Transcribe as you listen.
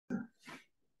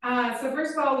So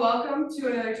first of all, welcome to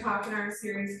another talk in our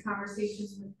series,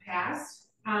 Conversations with the Past.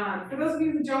 For those of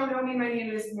you who don't know me, my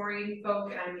name is Maureen Folk,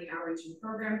 and I'm the Outreach and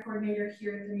Program Coordinator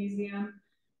here at the museum.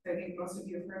 I think most of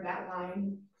you have heard that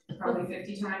line probably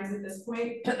 50 times at this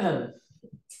point.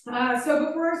 So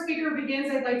before our speaker begins,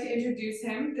 I'd like to introduce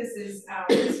him. This is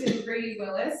Winston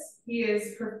Grady-Willis. He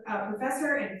is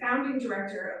professor and founding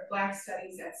director of Black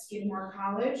Studies at Skidmore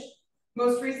College.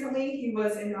 Most recently, he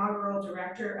was inaugural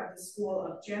director of the School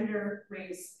of Gender,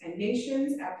 Race, and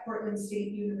Nations at Portland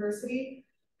State University,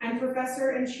 and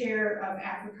professor and chair of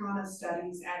Africana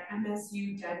Studies at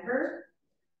MSU Denver.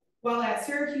 While at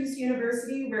Syracuse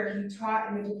University, where he taught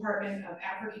in the Department of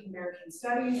African American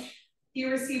Studies, he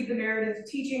received the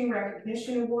Meredith Teaching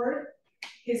Recognition Award.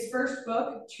 His first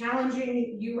book,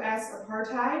 Challenging U.S.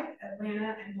 Apartheid,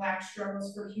 Atlanta and Black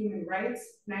Struggles for Human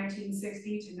Rights,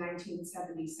 1960 to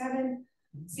 1977,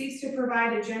 seeks to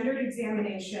provide a gendered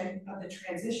examination of the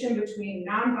transition between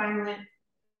nonviolent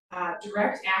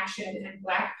direct action and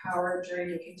Black power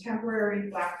during the contemporary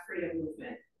Black freedom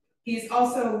movement. He's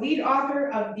also lead author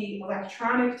of the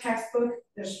electronic textbook,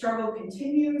 The Struggle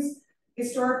Continues,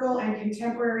 Historical and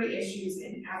Contemporary Issues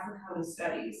in Africana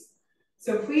Studies.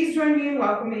 So please join me in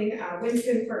welcoming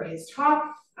Winston for his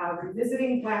talk,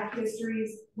 Revisiting Black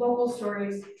Histories, Local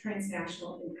Stories,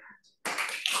 Transnational Impact.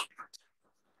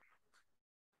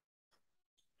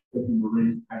 Thank you,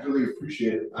 Maureen. I really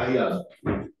appreciate it. I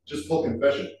just full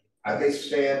confession. I may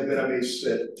stand and then I may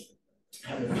sit. I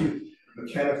have a few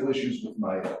mechanical issues with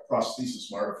my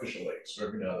prosthesis, my artificial legs. So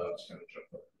every now and then I just kind of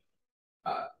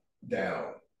jump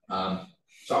down.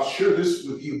 So I'll share this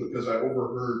with you because I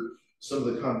overheard some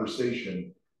of the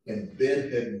conversation, and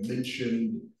Ben had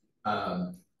mentioned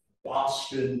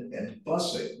Boston and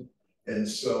busing. And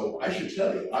so I should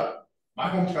tell you, my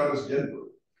hometown is Denver,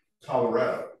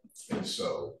 Colorado. And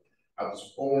so I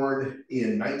was born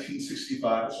in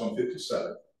 1965, so I'm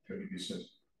 57, to give you a sense of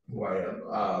who I am.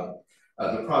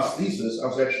 The prosthesis, I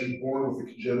was actually born with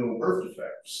a congenital birth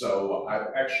defect. So I've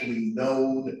actually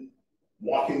known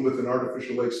walking with an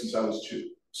artificial leg since I was 2.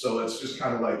 So it's just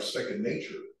kind of like second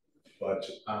nature. But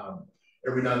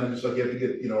every now and then, it's like you have to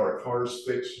get, our cars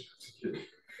fixed. It's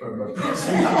like,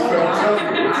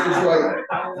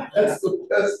 that's the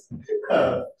best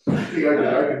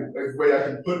way I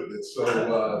can put it. So,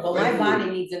 well, my body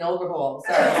needs an overhaul.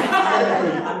 So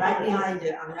I'm right behind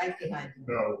you. I'm right behind you.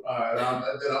 No,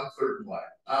 and then I'm third in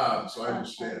line. So I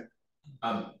understand.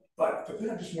 But the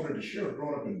thing I just wanted to share,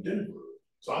 growing up in Denver.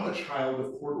 So I'm a child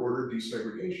of court-ordered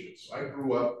desegregation. So I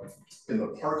grew up in the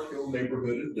Park Hill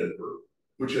neighborhood in Denver,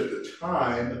 which at the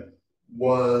time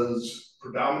was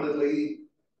predominantly,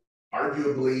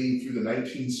 arguably through the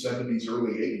 1970s,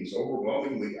 early 80s,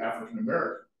 overwhelmingly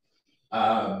African-American.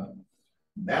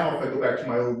 Now, if I go back to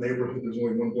my old neighborhood, there's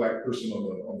only one Black person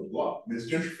on the block. This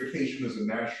gentrification is a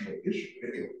national issue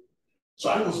anyway.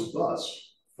 So I was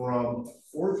bused from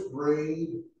 4th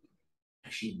grade,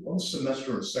 actually one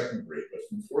semester in 2nd grade, but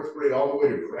from 4th grade all the way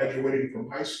to graduating from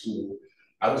high school,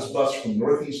 I was bused from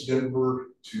Northeast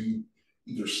Denver to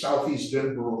either Southeast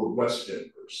Denver or West Denver.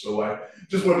 So I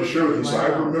just wanted to share with you. Wow. So I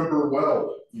remember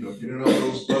well, getting on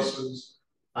those buses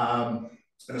and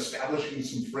establishing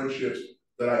some friendships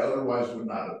that I otherwise would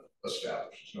not have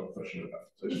established. There's no question about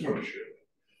it. So I just wanted to share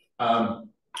that.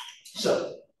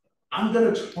 So I'm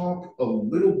going to talk a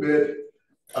little bit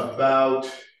about,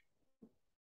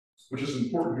 which is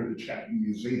important here at the Chapman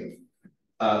Museum,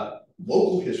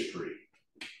 local history,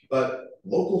 but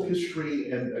local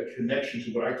history and a connection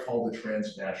to what I call the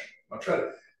transnational. I'll try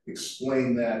to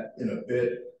explain that in a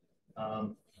bit.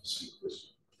 Let's see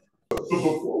this. But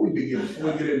before we begin,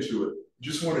 before we get into it,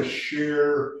 just want to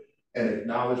share an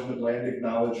acknowledgement, land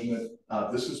acknowledgement.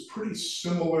 This is pretty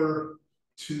similar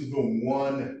to the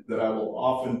one that I will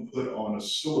often put on a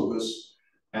syllabus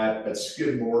at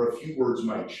Skidmore. A few words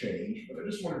might change, but I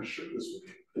just wanted to share this with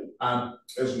you.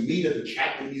 As we meet at the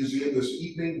Chapman Museum this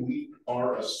evening, we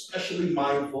are especially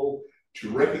mindful to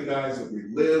recognize that we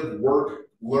live, work,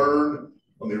 learn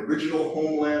on the original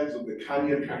homelands of the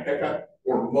Kanien'kehá:ka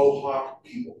or Mohawk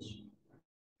peoples,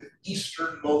 the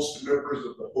easternmost members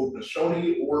of the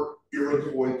Haudenosaunee or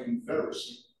Iroquois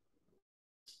Confederacy,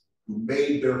 who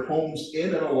made their homes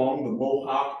in and along the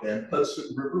Mohawk and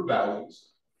Hudson River valleys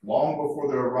long before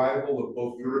the arrival of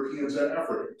both Europeans and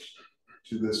Africans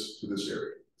to this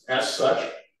area. As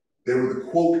such, they were the,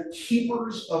 quote,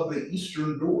 keepers of the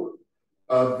eastern door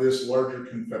of this larger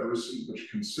confederacy,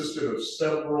 which consisted of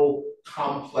several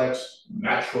complex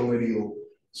matrilineal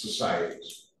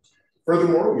societies.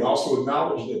 Furthermore, we also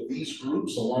acknowledge that these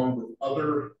groups, along with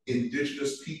other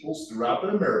indigenous peoples throughout the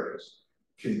Americas,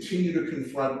 continue to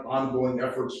confront ongoing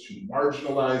efforts to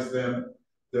marginalize them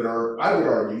that are, I would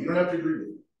argue, you don't have to agree with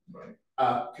me,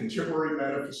 right? Contemporary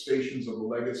manifestations of a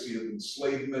legacy of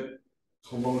enslavement,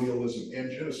 colonialism,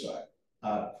 and genocide.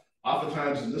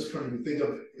 Oftentimes in this country, we think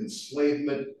of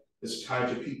enslavement as tied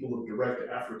to people of direct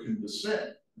African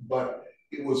descent, but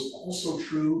it was also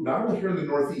true, not only here in the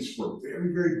Northeast for a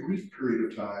very, very brief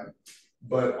period of time,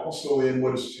 but also in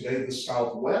what is today the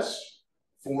Southwest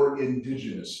for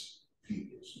indigenous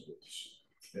peoples,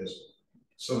 as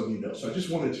some of you know. So I just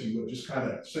wanted to just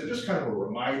kind of a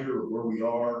reminder of where we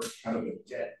are, kind of a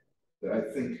debt that I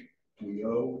think we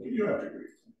owe. You don't have to agree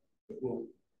with me,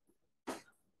 but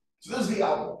so this is the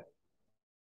outline.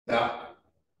 Now,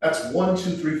 that's 1,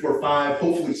 2, 3, 4, 5,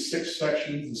 hopefully 6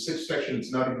 sections. The 6th section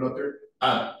is not even up there.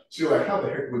 So you're like, how the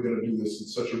heck are we going to do this in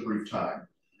such a brief time?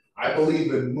 I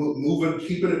believe in moving,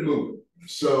 keeping it moving.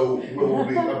 So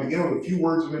I'll begin with a few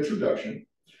words of introduction.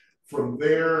 From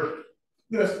there, I'm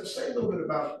going to say a little bit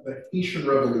about the Haitian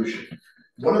Revolution.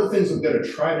 One of the things I'm going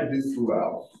to try to do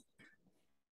throughout,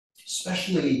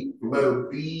 especially letter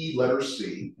B, letter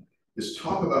C, is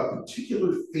talk about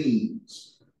particular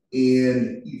themes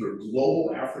in either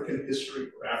global African history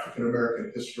or African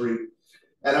American history.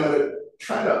 And I'm going to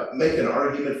try to make an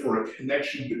argument for a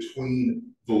connection between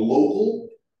the local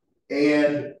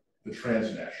and the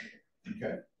transnational,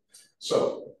 okay?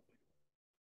 So,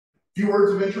 a few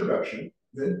words of introduction,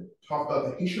 then talk about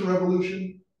the Haitian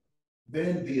Revolution,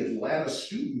 then the Atlanta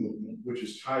student movement, which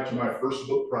is tied to my first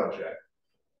book project.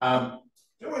 Then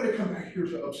we're going to come back here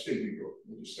to upstate New York.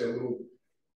 We'll just say a little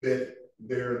bit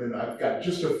there, and then I've got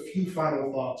just a few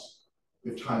final thoughts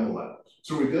if time allows.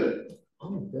 So are we good?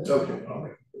 Oh, good. Okay, all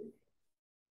right.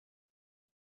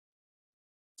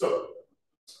 So,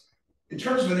 in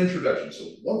terms of an introduction, so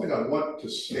one thing I want to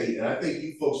state, and I think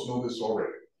you folks know this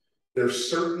already,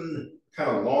 there's certain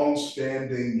kind of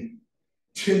long-standing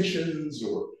tensions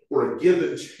or a give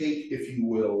and take, if you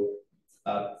will,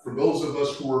 for those of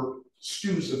us who are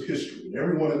students of history, and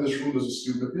everyone in this room is a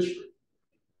student of history.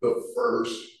 The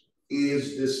first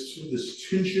is this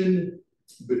tension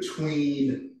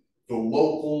between the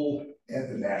local and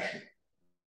the national,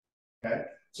 okay?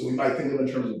 So we might think of it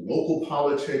in terms of local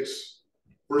politics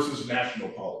versus national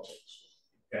politics,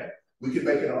 okay? We could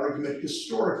make an argument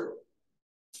historically,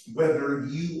 whether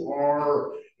you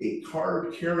are a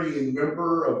card-carrying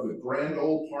member of the Grand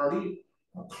Old Party,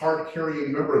 a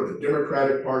card-carrying member of the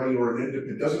Democratic Party, or an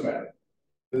independent, doesn't matter.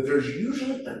 That there's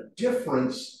usually a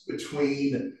difference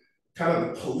between kind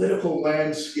of the political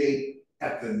landscape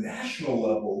at the national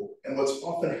level and what's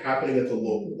often happening at the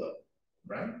local level,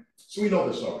 right? So we know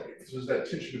this already. This is that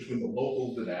tension between the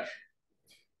local and the national.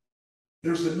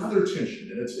 There's another tension,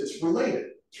 and it's related.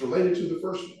 It's related to the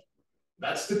first one.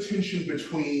 That's the tension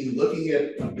between looking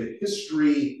at the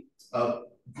history of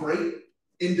great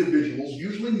individuals,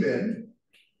 usually men,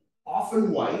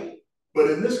 often white,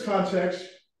 but in this context,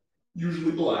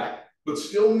 usually black, but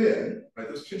still men, right?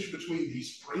 This tension between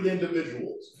these great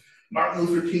individuals, Martin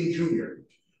Luther King Jr.,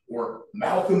 or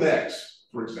Malcolm X,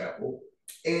 for example,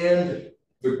 and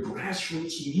the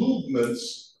grassroots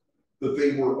movements that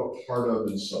they were a part of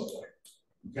in some way,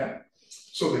 okay?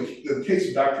 So the case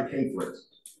of Dr. King, for instance.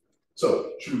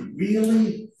 So should we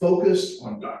really focus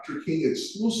on Dr. King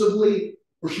exclusively,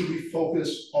 or should we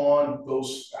focus on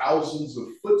those thousands of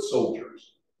foot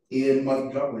soldiers in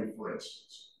Montgomery, for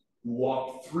instance, who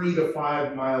walked 3 to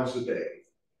 5 miles a day,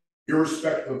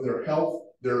 irrespective of their health,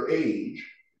 their age,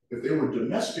 if they were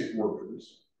domestic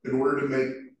workers, in order to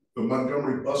make the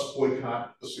Montgomery bus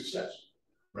boycott a success,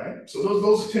 right? So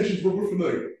those tensions we're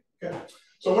familiar with, okay?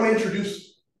 So I want to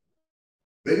introduce,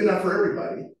 maybe not for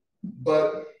everybody,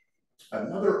 but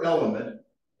another element,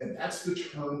 and that's the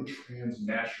term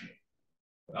transnational.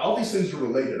 Now, all these things are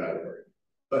related, I would argue.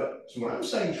 But so when I'm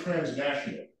saying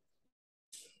transnational,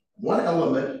 one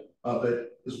element of it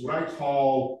is what I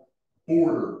call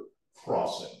border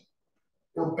crossing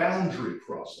or boundary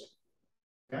crossing,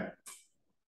 okay?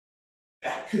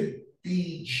 That could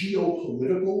be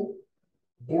geopolitical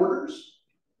borders.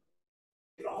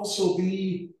 It could also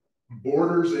be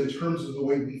borders in terms of the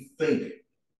way we think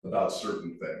about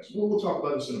certain things. We'll talk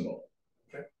about this in a moment,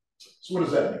 okay? So what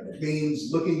does that mean? It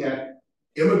means looking at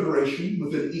immigration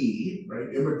with an E,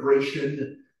 right?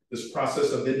 Immigration, this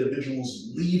process of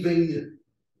individuals leaving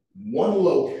one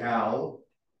locale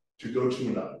to go to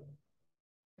another,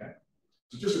 okay?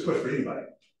 So just a question for anybody.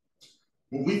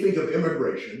 When we think of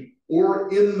immigration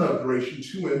or immigration,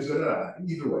 2 M's and an I,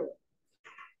 either way,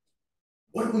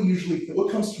 what do we usually think?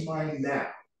 What comes to mind now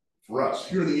for us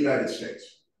here in the United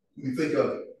States when we think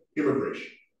of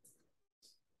immigration?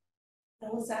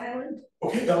 Ellis Island?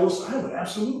 Okay, Ellis Island,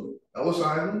 absolutely. Ellis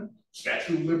Island,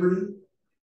 Statue of Liberty.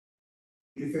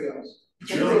 Anything else?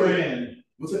 Rio Grande.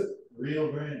 What's it?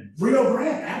 Rio Grande. Rio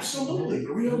Grande, absolutely,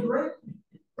 the Rio Grande,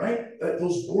 right?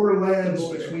 Those borderlands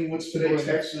between what's today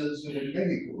Texas and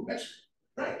Mexico,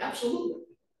 right? Absolutely.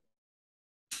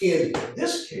 In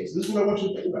this case, this is what I want you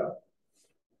to think about.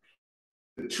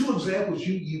 The two examples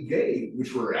you gave,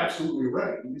 which were absolutely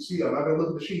right. You can see, I'm not going to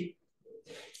look at the sheet.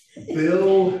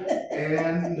 Bill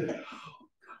and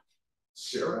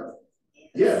Sarah,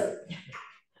 yeah,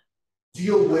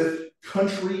 deal with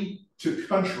country to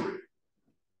country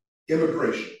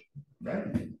immigration, right?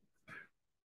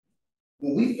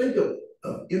 When we think of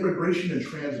immigration in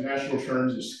transnational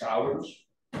terms as scholars,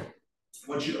 I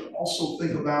want you to also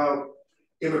think about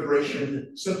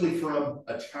immigration simply from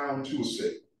a town to a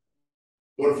city,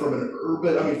 or from an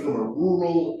urban, from a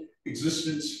rural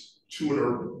existence to an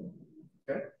urban one,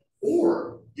 okay?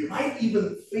 Or you might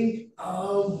even think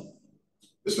of,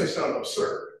 this may sound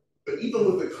absurd, but even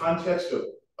with the context of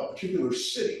a particular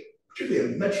city,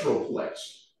 particularly a metroplex,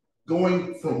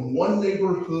 going from one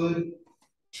neighborhood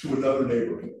to another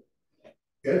neighborhood.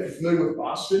 Okay, if you're familiar with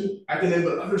Boston, I can name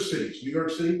other cities, New York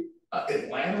City,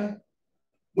 Atlanta.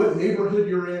 What neighborhood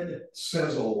you're in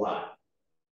says a lot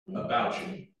about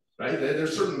you, right?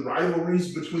 There's certain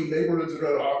rivalries between neighborhoods that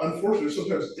are unfortunately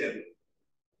sometimes deadly,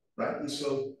 right? And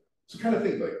so kind of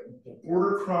think like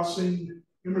border crossing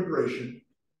immigration.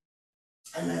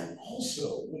 And then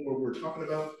also when we're talking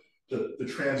about the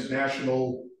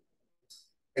transnational,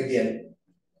 again,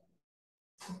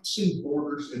 crossing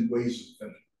borders and ways of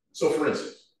thinking. So for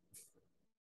instance,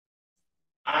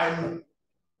 I'm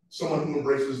someone who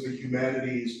embraces the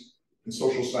humanities and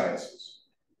social sciences,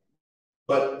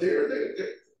 but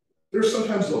there's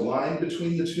sometimes a line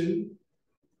between the two.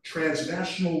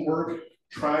 Transnational work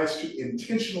tries to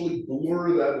intentionally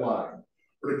blur that line,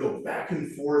 or to go back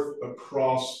and forth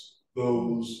across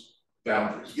those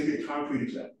boundaries. I'll give you a concrete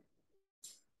example.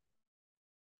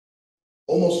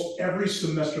 Almost every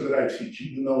semester that I teach,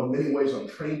 even though in many ways I'm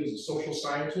trained as a social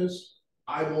scientist,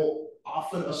 I will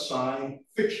often assign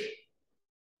fiction.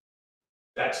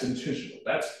 That's intentional.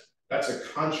 That's a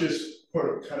conscious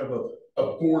kind of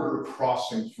a border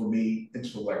crossing for me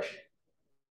intellectually.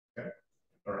 Okay,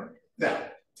 all right. Now,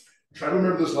 try to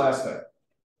remember this last thing.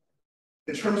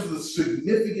 In terms of the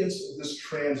significance of this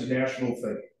transnational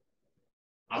thing,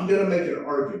 I'm going to make an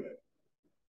argument.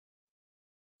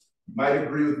 You might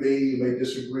agree with me, you may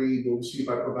disagree. We'll see if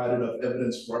I provide enough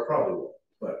evidence for it. I probably will,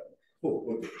 but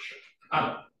we'll give it a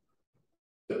shot.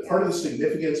 The part of the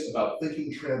significance about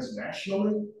thinking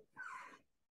transnationally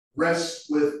rests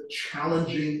with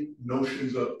challenging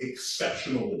notions of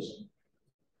exceptionalism.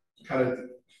 Kind of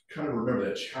remember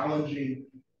that, challenging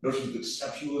notions of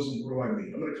exceptionalism. What do I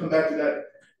mean? I'm going to come back to that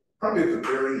probably at the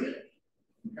very end.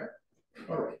 Okay,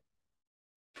 all right.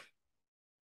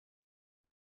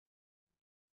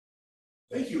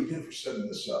 Thank you again for setting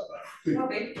this up.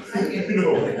 Okay, thank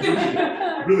you.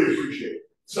 Really appreciate it.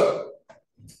 So,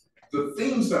 the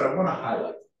themes that I want to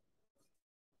highlight,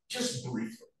 just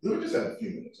briefly, let me just have a few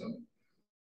minutes.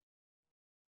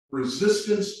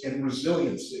 Resistance and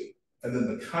resiliency, and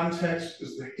then the context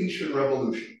is the Haitian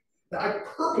Revolution. Now,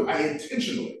 I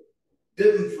intentionally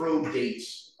didn't throw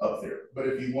dates up there, but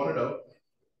if you want to know,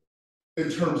 in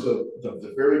terms of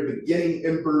the very beginning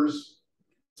embers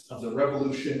of the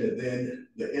revolution and then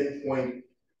the end point,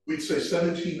 we'd say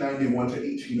 1791 to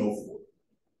 1804.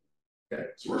 Okay,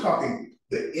 so we're talking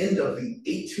the end of the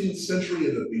 18th century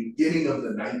and the beginning of the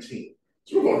 19th.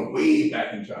 So we're going way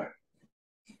back in time.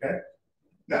 Okay,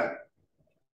 now,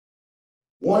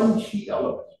 one key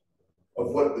element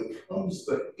of what becomes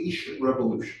the Haitian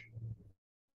Revolution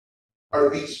are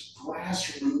these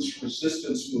grassroots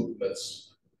resistance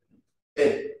movements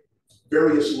in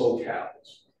various locales.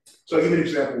 So I'll give you an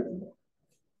example.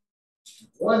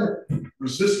 One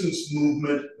resistance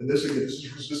movement, and this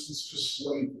is resistance to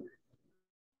slavery.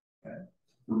 Okay.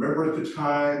 Remember at the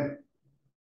time,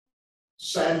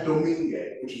 Saint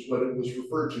Domingue, which is what it was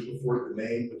referred to before the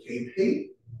name became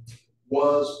Haiti,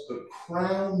 was the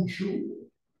crown jewel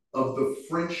of the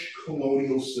French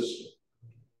colonial system,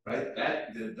 right?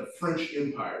 The French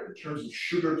Empire, in terms of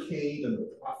sugarcane and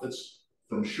the profits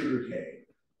from sugarcane.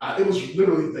 It was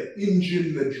literally the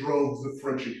engine that drove the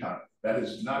French economy. That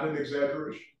is not an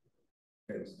exaggeration.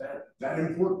 It's that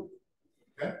important,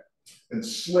 okay? And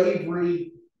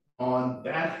slavery on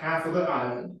that half of the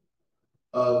island,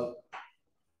 of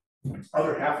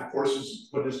other half, of course, is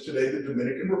what is today the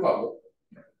Dominican Republic.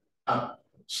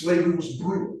 Slavery was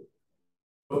brutal,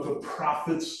 but the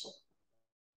profits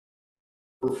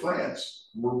for France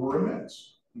were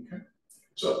immense, okay?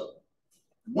 So,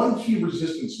 one key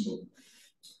resistance movement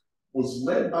was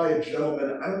led by a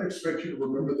gentleman, I don't expect you to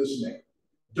remember this name,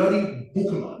 Duddy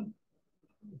Boukman,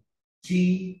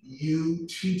 T-U-T-T-Y,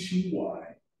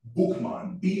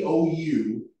 Boukman,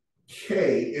 B-O-U-K-M-A-N.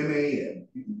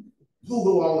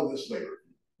 Google all of this later.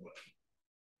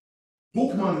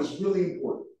 Boukman is really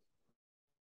important.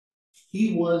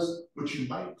 He was what you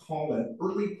might call an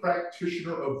early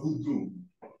practitioner of voodoo.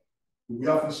 We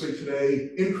often say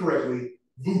today, incorrectly,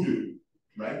 voodoo,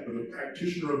 right? But a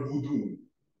practitioner of voodoo.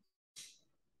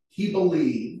 He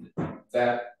believed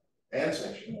that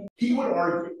ancestors, he would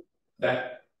argue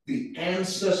that the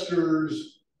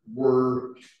ancestors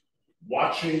were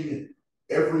watching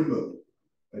every move,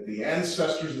 that the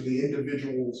ancestors of the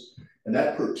individuals and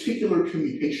that particular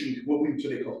communication, what we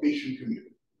today call Haitian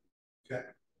community, okay?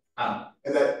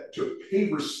 And that to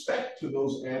pay respect to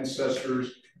those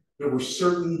ancestors, there were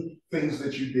certain things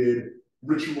that you did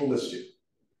ritualistic,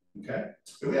 okay?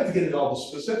 And we have to get into all the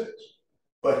specifics.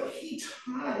 But he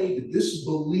tied this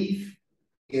belief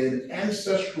in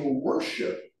ancestral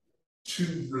worship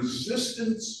to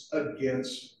resistance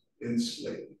against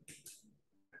enslavement.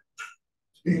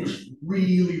 He was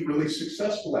really, really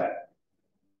successful at it.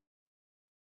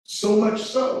 So much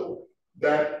so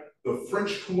that the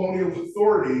French colonial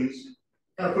authorities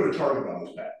kind of put a target on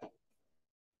his back.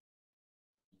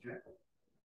 Okay.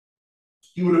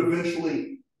 He would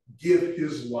eventually give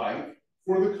his life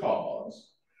for the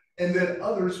cause, and then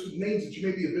others whose names that you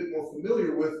may be a bit more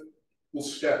familiar with will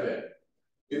step in.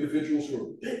 Individuals who are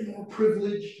a bit more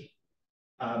privileged,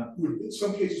 who would in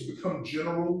some cases become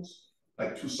generals,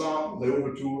 like Toussaint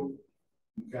Louverture.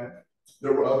 Okay.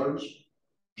 There were others,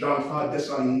 Jean-Claude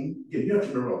Dessalines. Again, you have to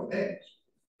remember all the names.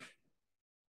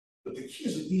 But the key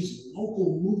is that these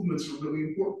local movements are really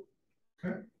important.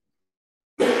 Okay.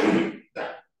 Now,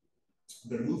 I'm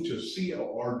going to move to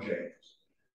C.L.R. James.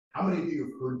 How many of you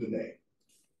have heard the name?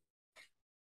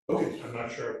 Okay, I'm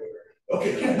not sure.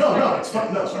 Okay, no, it's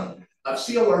fine. No, it's fine.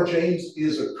 C.L.R. James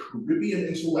is a Caribbean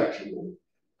intellectual,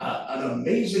 an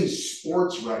amazing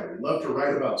sports writer. He loved to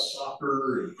write about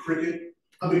soccer and cricket,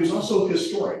 but he was also a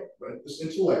historian, right? This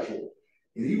intellectual.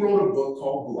 And he wrote a book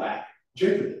called Black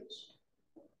Jacobins.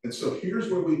 And so here's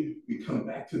where we come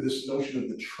back to this notion of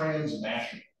the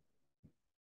transnational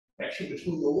connection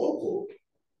between the local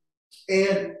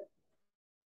and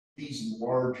these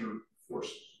larger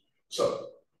forces. So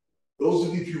those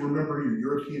of you, if you remember your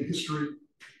European history,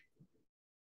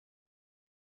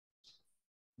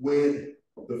 when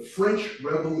the French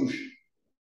Revolution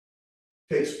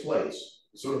takes place,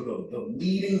 sort of the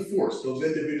leading force, those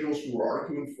individuals who were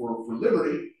arguing for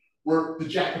liberty were the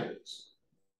Jacobins,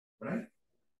 right?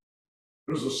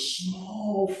 There was a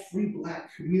small free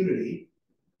Black community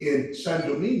in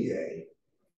Saint-Domingue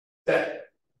that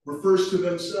refers to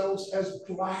themselves as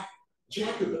Black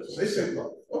Jacobins. They say,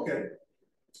 look, okay,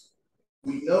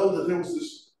 we know that there was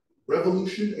this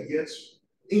revolution against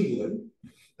England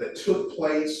that took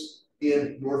place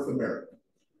in North America,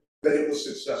 that it was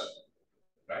successful,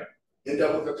 right? Ended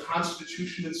up with a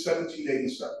constitution in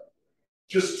 1787.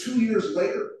 Just 2 years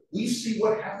later, we see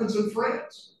what happens in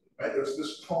France, right? There's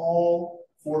this call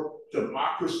for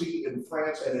democracy in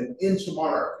France and an end to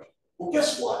monarchy. Well,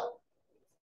 guess what?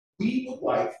 We would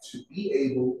like to be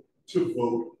able to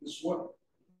vote as well.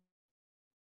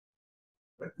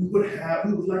 Right? We would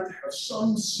like to have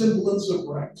some semblance of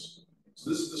rights. So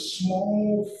this is the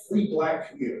small free Black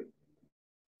community.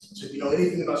 So if you know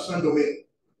anything about Saint-Domingue,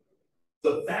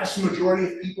 the vast majority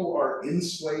of people are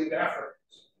enslaved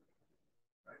Africans.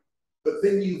 Right? But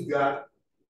then you've got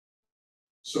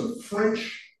some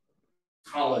French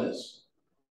colonists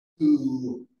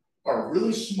who are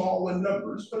really small in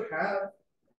numbers, but have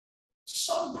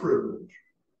some privilege.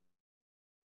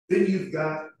 Then you've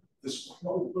got this,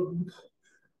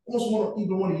 almost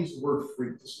even want to use the word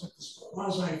free, this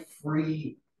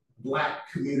quasi-free Black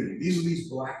community. These are these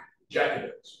Black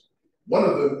Jacobins. One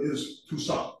of them is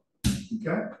Toussaint,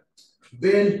 okay?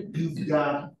 Then you've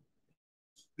got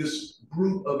this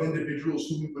group of individuals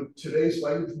who we would, today's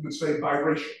language, we would say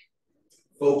biracial.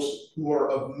 Folks who are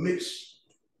of mixed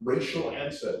racial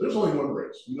ancestors. There's only one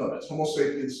race, you know that's Homo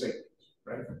sapiens sapiens,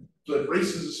 right? So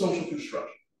race is a social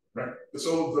construction, right? And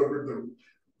so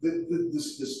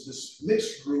this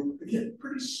mixed group, again,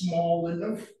 pretty small in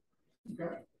number,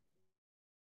 okay?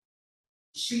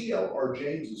 C.L.R.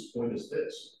 James's point is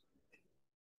this: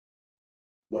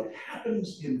 what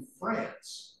happens in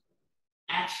France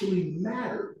actually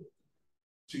mattered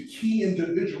to key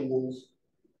individuals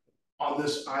on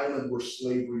this island where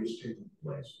slavery is taking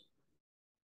place.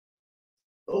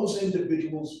 Those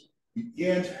individuals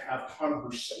began to have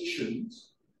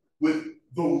conversations with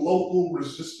the local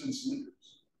resistance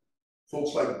leaders,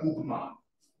 folks like Boukman,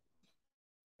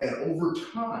 And over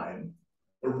time,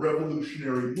 a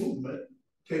revolutionary movement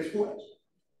takes place.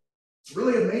 It's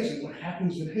really amazing what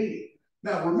happens in Haiti.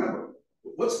 Now remember,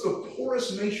 what's the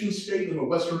poorest nation state in the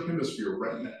Western Hemisphere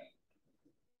right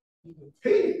now?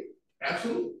 Haiti,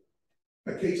 absolutely.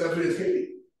 That Kate's after it's Haiti.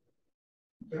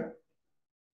 Okay.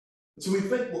 So we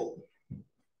think, well,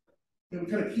 we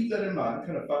kind of keep that in mind,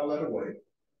 kind of file that away,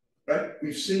 right?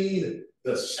 We've seen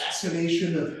the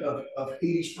assassination of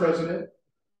Haiti's president,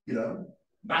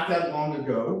 not that long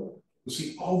ago. We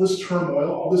see all this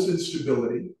turmoil, all this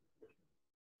instability.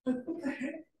 Like, what the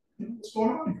heck? What's going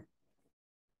on here?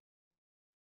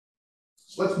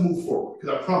 So let's move forward,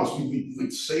 because I promised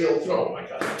we'd sail through. Oh my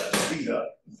God, I got to speed up.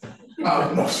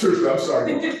 No, seriously, I'm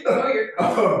sorry.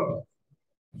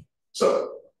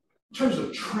 So, in terms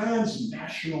of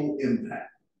transnational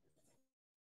impact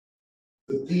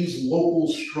that these local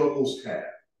struggles have,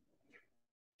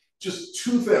 just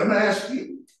two things. I'm going to ask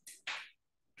you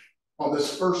on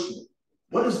this first one.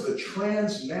 What is the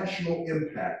transnational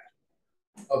impact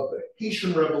of the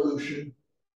Haitian Revolution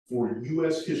for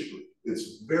US history?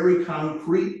 It's very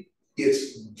concrete.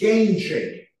 It's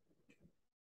game-changing.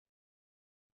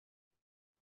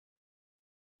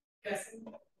 Guessing?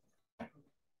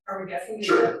 Are we guessing?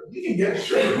 Sure, you can guess,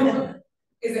 sure.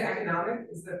 Is it economic?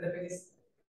 Is that the biggest?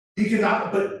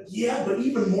 Economic, but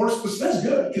even more specific. That's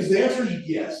good, because the answer is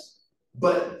yes.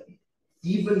 But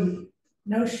even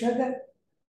No sugar?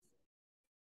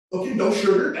 okay, no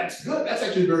sugar, that's good. That's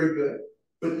actually very good.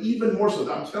 But even more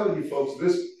so, I'm telling you folks,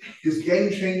 this is game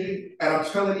changing, and I'm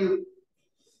telling you.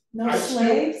 No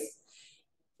slaves?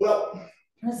 Well,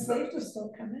 No slaves are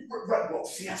still coming. right, well,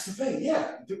 see, that's the thing,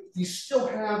 yeah. We still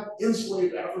have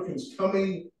enslaved Africans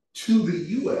coming to the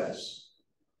US.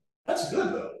 That's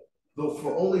good though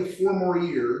for only 4 more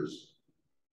years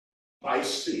by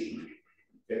sea.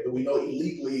 Okay, but we know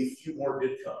illegally a few more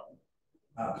did come.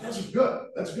 That's good,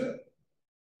 that's good.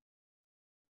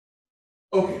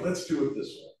 Okay, let's do it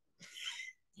this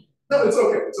way. No, it's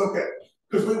okay.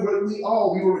 Because we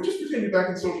were just pretending back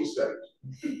in social studies.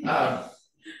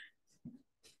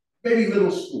 Maybe middle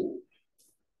school.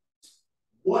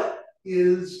 What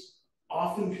is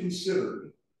often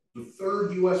considered the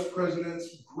third US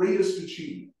president's greatest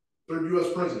achievement? Third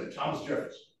US president, Thomas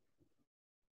Jefferson.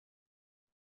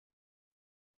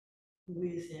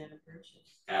 Louisiana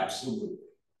Purchase. Absolutely.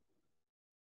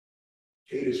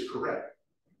 Kate is correct.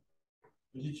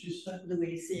 What did you say?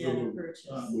 Louisiana Purchase.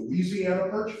 Louisiana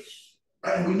Purchase.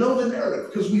 And we know the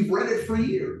narrative because we've read it for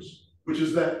years, which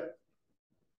is that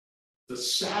the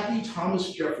savvy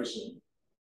Thomas Jefferson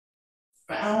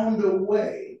found a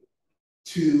way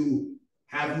to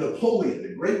have Napoleon,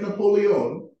 the great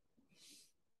Napoleon,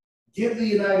 give the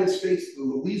United States the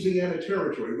Louisiana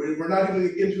territory. We're not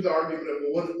even into the argument of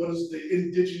what is the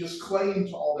indigenous claim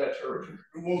to all that territory.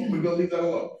 We're going to leave that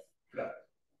alone.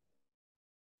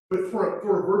 But for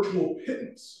a virtual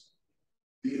pittance,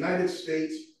 the United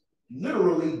States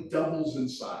literally doubles in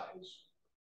size.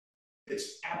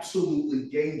 It's absolutely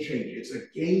game-changing. It's a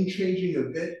game-changing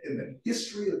event in the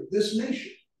history of this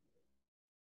nation.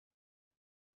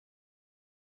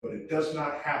 But it does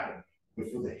not happen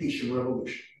before the Haitian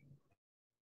Revolution.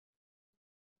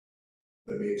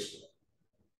 Let me explain.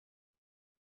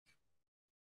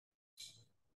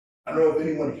 I don't know if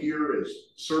anyone here has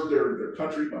served their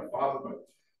country. My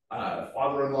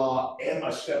father-in-law, and my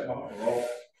stepmom are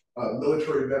all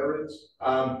military veterans.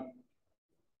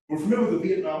 We're familiar with the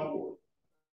Vietnam War,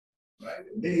 right?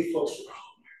 And many folks are,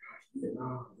 oh my God,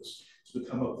 Vietnam, it's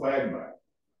become a quagmire.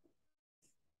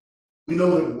 We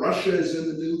know that Russia is in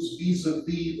the news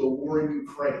vis-a-vis the war in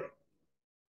Ukraine.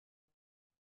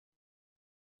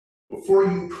 Before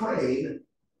Ukraine,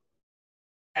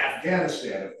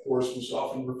 Afghanistan, of course, was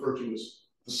often referred to as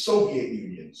the Soviet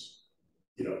Union's,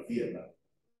 Vietnam.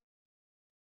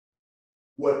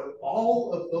 What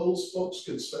all of those folks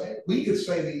could say, we could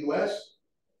say in the US,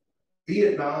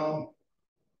 Vietnam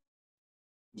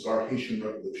was our Haitian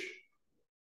Revolution.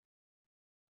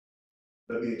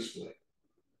 Let me explain.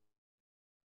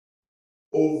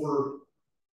 Over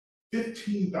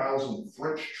 15,000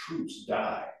 French troops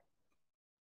died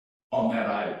on that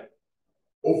island.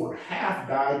 Over half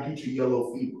died due to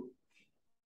yellow fever.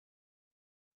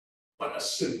 But a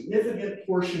significant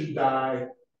portion died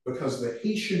because the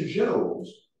Haitian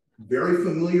generals, very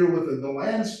familiar with the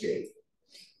landscape,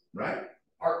 right,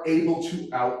 are able to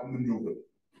outmaneuver.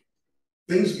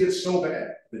 Things get so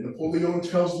bad that Napoleon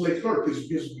tells Leclerc, his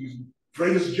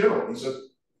greatest general, he says,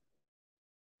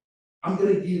 I'm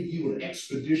going to give you an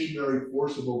expeditionary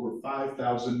force of over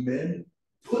 5,000 men.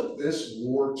 Put this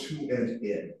war to an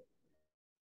end.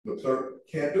 Leclerc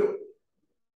can't do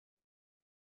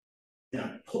it. Now,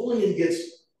 Napoleon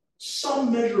gets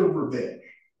some measure of revenge.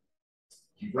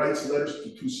 He writes letters to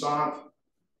Toussaint.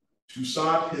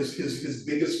 Toussaint, his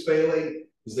biggest failing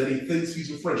is that he thinks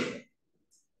he's a Frenchman.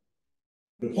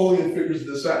 Napoleon figures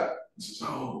this out. He says,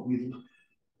 oh,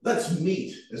 let's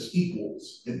meet as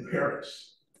equals in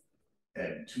Paris.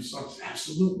 And Toussaint says,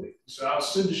 absolutely. He said, I'll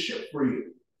send a ship for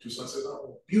you. Toussaint says,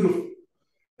 oh, beautiful.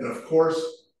 And of course,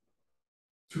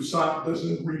 Toussaint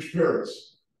doesn't reach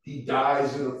Paris. He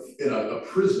dies in a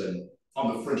prison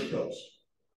on the French coast.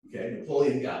 Okay,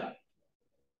 Napoleon got it.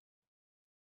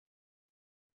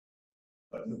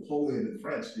 But Napoleon and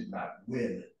France did not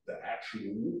win the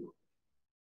actual war.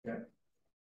 Okay?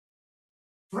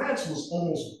 France was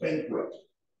almost bankrupt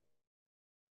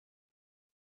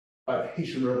by the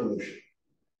Haitian Revolution.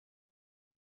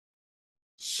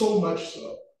 So much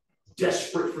so,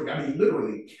 desperate for, I mean,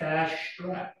 literally cash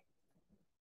strapped.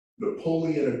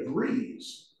 Napoleon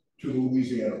agrees to the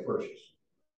Louisiana Purchase.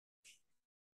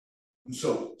 And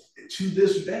so, to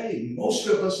this day, most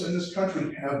of us in this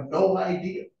country have no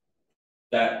idea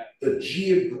that the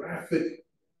geographic,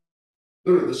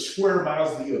 literally the square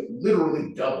miles of the earth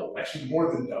literally doubled, actually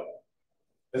more than doubled,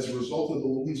 as a result of the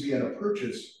Louisiana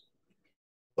Purchase.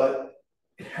 But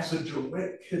it has a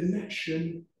direct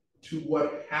connection to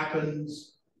what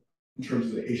happens in terms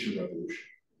of the Haitian Revolution.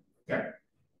 Okay?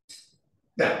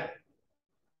 Now,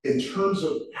 in terms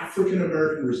of African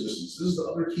American resistance, this is the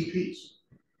other key piece.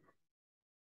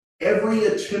 Every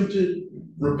attempted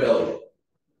rebellion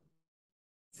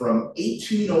from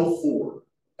 1804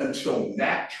 until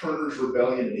Nat Turner's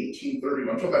rebellion in 1831,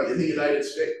 I'm talking about in the United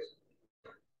States,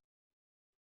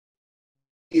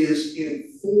 is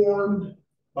informed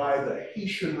by the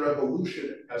Haitian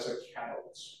Revolution as a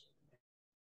catalyst.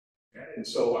 Okay? And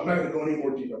so I'm not going to go any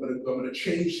more deep. I'm going to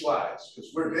change slides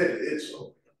because it's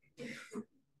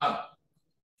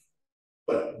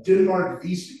but Denmark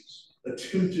Vesey's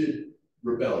attempted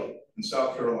rebellion in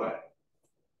South Carolina,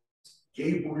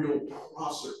 Gabriel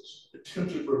Prosser's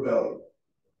attempted rebellion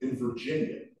in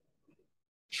Virginia,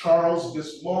 Charles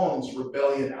Dislong's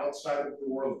rebellion outside of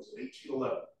New Orleans in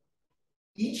 1811.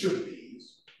 Each of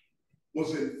these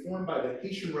was informed by the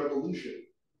Haitian Revolution.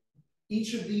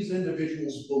 Each of these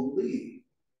individuals believed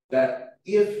that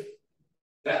if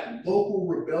that local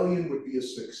rebellion would be a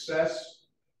success,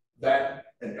 that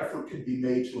an effort could be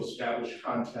made to establish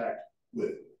contact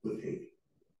with Haiti.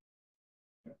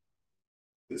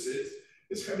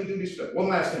 It's heavy duty stuff. One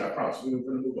last thing, I promise, we're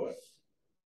going to move on.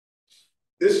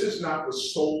 This is not the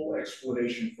sole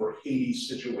explanation for Haiti's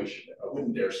situation. I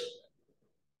wouldn't dare say that.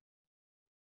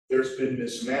 There's been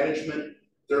mismanagement.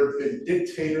 There have been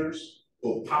dictators,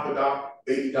 both Papa Doc,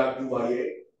 Baby Doc Duvalier,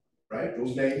 right?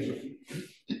 Those names are,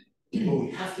 but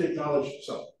we have to acknowledge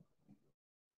something.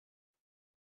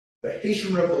 The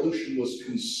Haitian Revolution was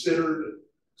considered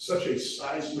such a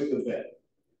seismic event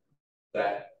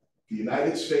that the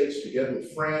United States, together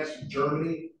with France,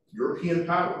 Germany, European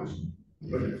powers,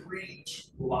 agreed to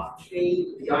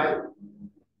blockade the island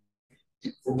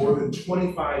for more than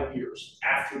 25 years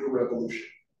after the revolution.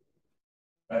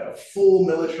 A full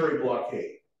military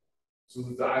blockade so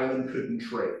that the island couldn't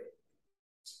trade.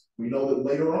 We know that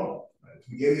later on, at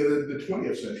the beginning of the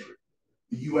 20th century,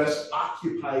 the US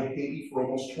occupied Haiti for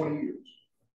almost 20 years,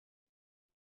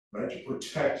 right, to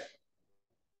protect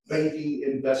banking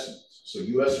investments. So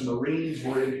US Marines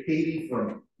were in Haiti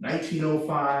from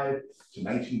 1905 to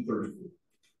 1934.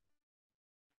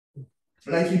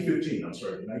 1915, I'm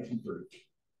sorry, 1932.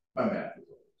 My math is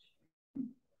wrong.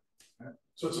 Okay.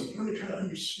 So it's important to kind of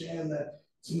understand that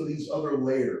some of these other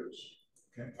layers.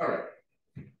 Okay, all right.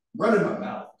 Running my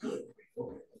mouth, good.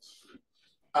 Okay.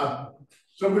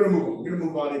 So I'm going to move on. We're going to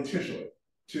move on intentionally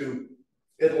to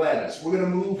Atlanta. So we're going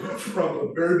to move from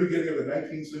the very beginning of the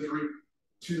 19th century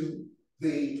to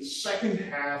the second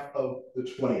half of the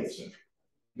 20th century.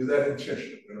 Do that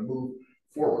intentionally. We're going to move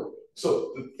forward.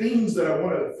 So the themes that I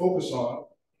want to focus on: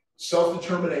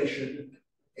 self-determination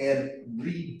and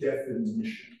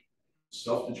redefinition.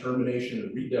 Self-determination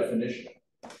and redefinition.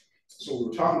 So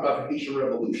we're talking about the Haitian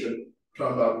Revolution, we're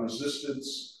talking about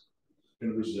resistance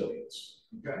and resilience.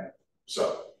 Okay?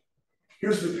 So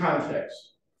here's the context.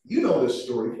 You know this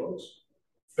story, folks.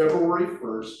 February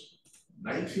 1st,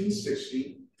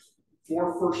 1960,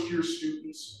 4 first-year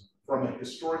students from a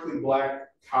historically Black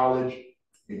college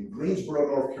in Greensboro,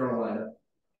 North Carolina,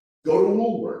 go to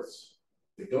Woolworths.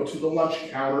 They go to the lunch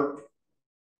counter,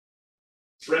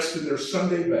 dressed in their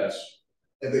Sunday best,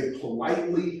 and they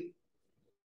politely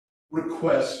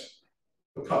request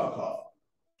a cup of coffee.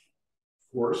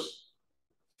 Of course,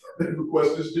 the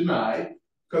request is denied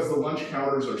because the lunch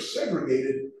counters are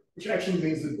segregated, which actually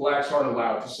means that Blacks aren't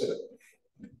allowed to sit at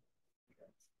them.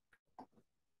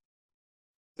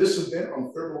 This event on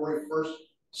February 1st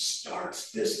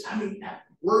starts this, I mean, that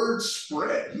word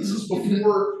spread. This is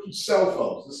before cell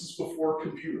phones. This is before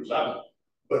computers.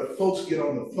 But folks get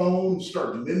on the phone,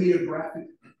 start mimeographing.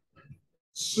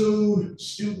 Soon,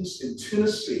 students in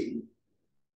Tennessee,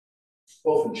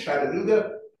 both in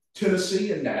Chattanooga,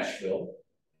 Tennessee, and Nashville,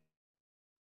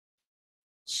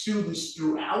 students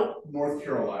throughout North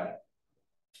Carolina,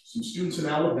 some students in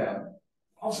Alabama,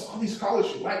 also all these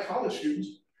Black college students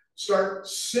start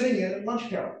sitting in at lunch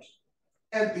counters.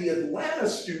 And the Atlanta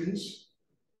students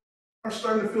are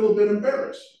starting to feel a bit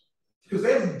embarrassed because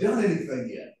they haven't done anything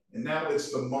yet. And now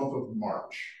it's the month of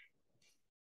March.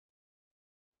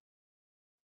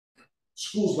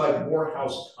 Schools like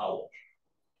Morehouse College,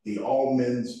 the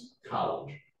all-men's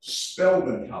college,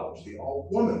 Spelman College, the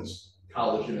all-women's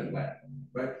college in Atlanta,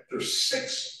 right? There's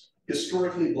 6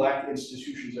 historically Black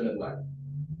institutions in Atlanta.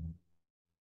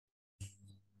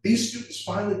 These students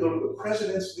finally go to the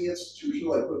presidents of the institution,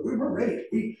 like, look, we're ready.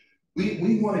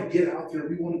 We want to get out there,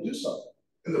 we want to do something.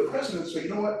 And the presidents say, you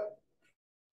know what?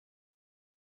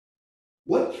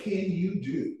 What can you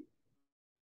do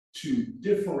to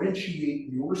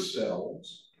differentiate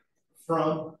yourselves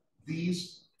from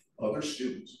these other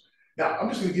students? Now, I'm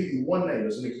just going to give you one name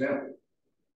as an example.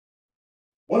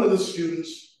 One of the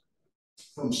students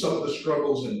from some of the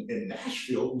struggles in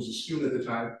Nashville, who was a student at the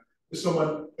time, is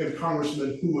someone, a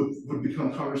congressman who would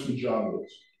become Congressman John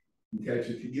Lewis. Okay,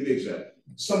 to give you an example.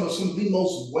 Some of the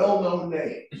most well-known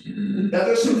names. Now,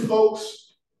 there's some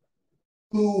folks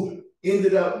who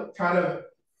ended up kind of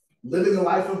living a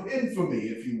life of infamy,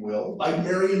 if you will, like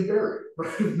Marion Barry,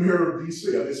 right? Mayor of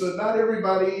DC. I mean, so not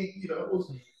everybody, you know, was,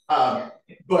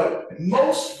 but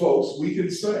most folks, we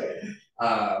can say,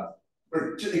 are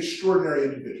extraordinary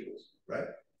individuals, right?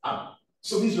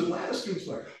 So these Atlanta students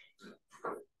are like,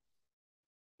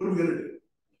 what are we gonna do?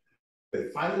 They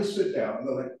finally sit down and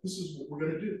they're like, this is what we're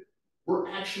gonna do. We're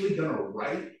actually gonna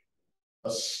write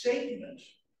a statement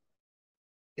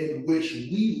in which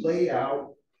we lay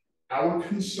out our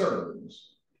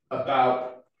concerns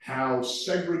about how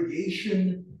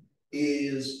segregation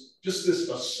is just this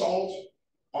assault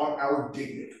on our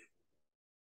dignity.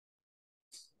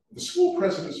 The school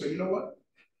president said, you know what?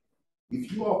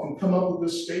 If you all can come up with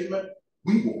this statement,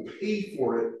 we will pay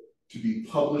for it to be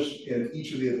published in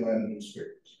each of the Atlanta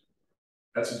newspapers.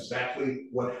 That's exactly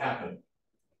what happened.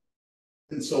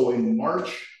 And so in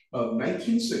March of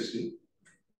 1960,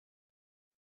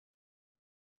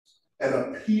 an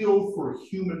appeal for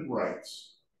human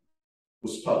rights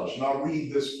was published. And I'll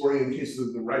read this for you in case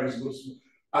the writers listen.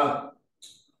 The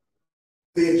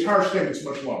entire statement's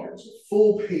much longer. It's a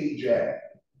full-page ad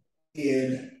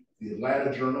in the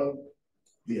Atlanta Journal,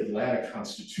 the Atlanta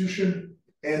Constitution,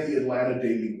 and the Atlanta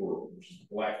Daily World, which is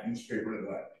the Black newspaper in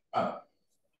Atlanta.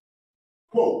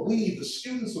 Quote, we, the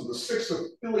students of the 6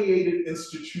 affiliated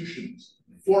institutions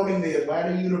forming the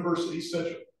Atlanta University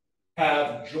Center,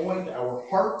 have joined our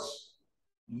hearts,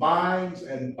 minds,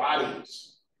 and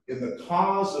bodies in the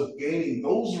cause of gaining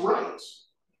those rights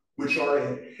which are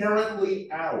inherently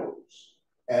ours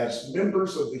as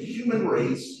members of the human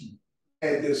race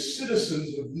and as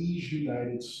citizens of these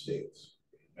United States.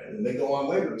 And then they go on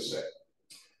later to say,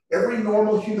 every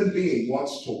normal human being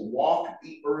wants to walk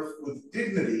the earth with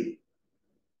dignity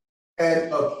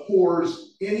and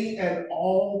abhors any and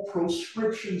all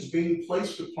proscriptions being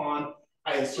placed upon,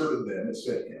 I inserted them, it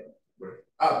said him,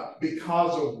 right?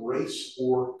 Because of race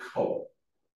or color.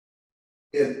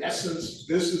 In essence,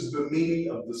 this is the meaning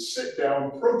of the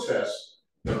sit-down protests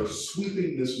that are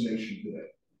sweeping this nation today.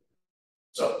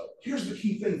 So here's the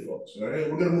key thing, folks, all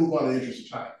right? We're gonna move on in the interest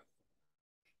of time.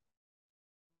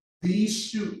 These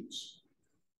students,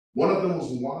 one of them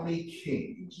was Lonnie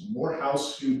King, he was a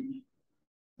Morehouse student,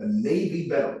 a Navy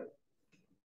veteran,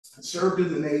 served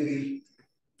in the Navy,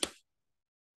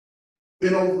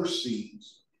 been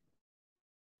overseas.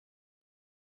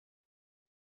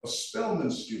 A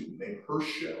Spelman student named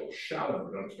Herschel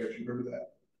Schallenberg, I don't expect you to remember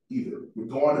that either, would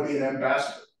go on to be an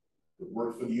ambassador, would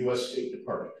work for the US State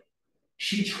Department.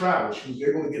 She traveled, she was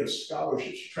able to get a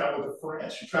scholarship, she traveled to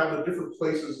France, she traveled to different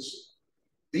places.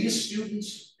 These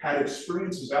students had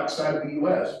experiences outside of the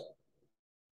US.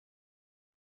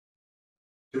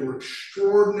 They were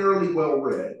extraordinarily well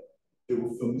read. They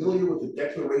were familiar with the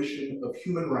Declaration of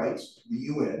Human Rights, the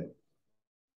UN.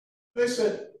 They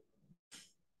said,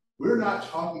 we're not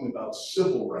talking about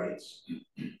civil rights.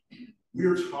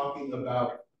 We're talking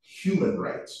about human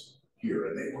rights here.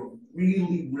 And they were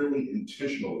really, really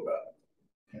intentional about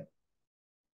it. Okay.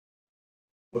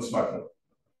 What's my point?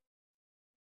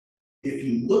 If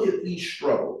you look at these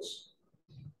struggles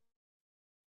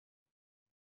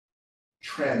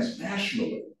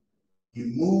transnationally,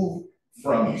 You move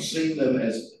from seeing them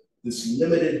as this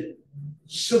limited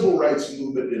civil rights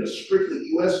movement in a strictly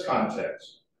US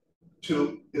context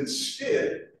to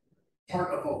instead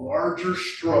part of a larger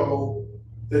struggle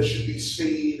that should be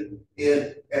seen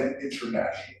in an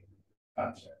international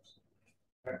context.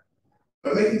 Okay.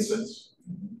 Am I making sense?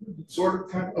 Sort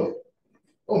of, kind of,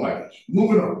 oh my gosh,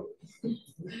 moving on.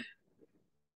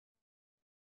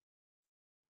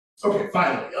 Okay,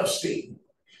 finally, upstate.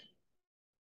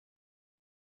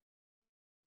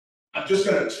 I'm just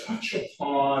going to touch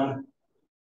upon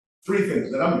three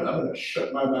things, and I'm going to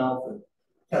shut my mouth and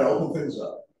kind of open things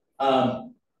up.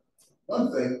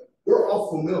 One thing, we're all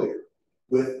familiar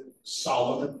with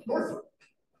Solomon Northup,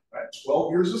 right?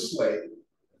 12 years a slave.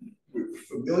 We're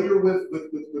familiar with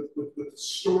the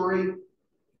story.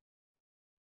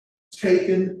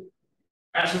 Taken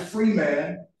as a free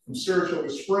man from Saratoga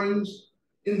Springs,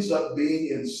 ends up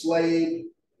being enslaved.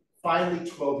 Finally,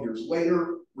 12 years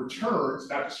later, returns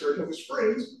not to Saratoga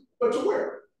Springs, but to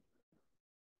where?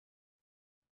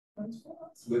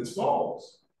 Glens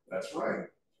Falls. That's right.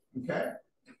 Okay.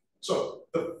 So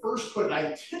the first point,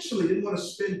 I intentionally didn't want to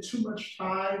spend too much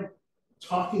time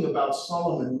talking about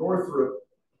Solomon Northup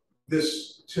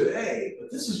this today,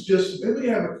 but this is just maybe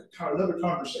have another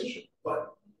conversation.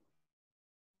 But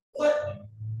what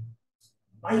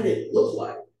might it look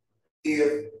like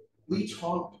if we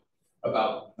talked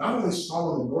about not only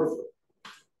Solomon Northup,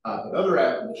 but other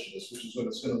abolitionists, which is what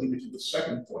it's going to lead me to the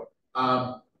second point.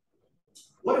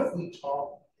 What if we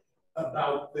talk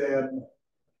about them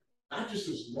not just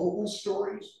as local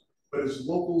stories, but as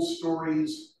local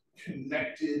stories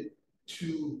connected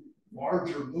to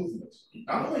larger movements,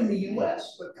 not only in the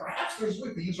US, but perhaps there's a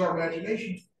way to use our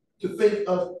imagination to think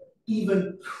of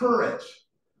even current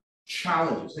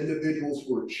challenges, individuals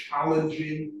who are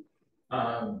challenging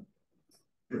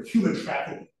human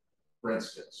trafficking, for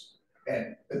instance,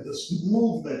 and this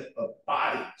movement of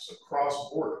bodies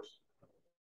across borders.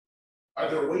 Are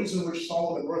there ways in which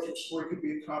Solomon Northup's story could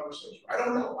be a conversation? I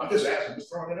don't know. I'm just asking, just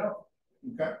throwing it out.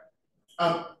 Okay.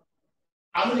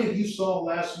 How many of you saw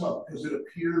last month, because it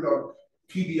appeared on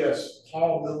PBS,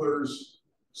 Paul Miller's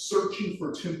Searching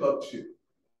for Timbuktu?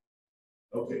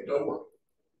 Okay, don't worry.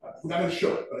 I'm not going to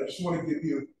show it, but I just want to give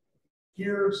you,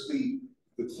 here's the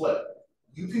clip.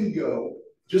 You can go,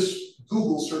 just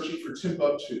Google Searching for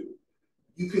Timbuktu.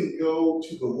 You can go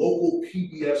to the local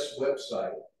PBS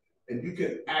website, and you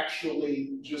can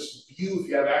actually just view, if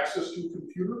you have access to a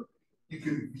computer, you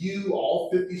can view all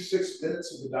 56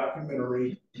 minutes of the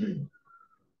documentary.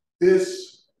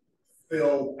 This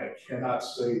film, I cannot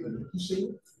say that. Have you seen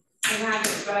it? I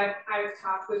haven't, but I've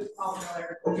talked with Paul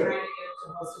Miller. We're Okay. trying to get it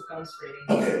to host a film screening.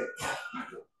 Okay.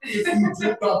 If you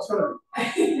do, I'll tell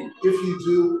you. If you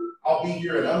do, I'll be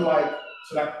here, and unlike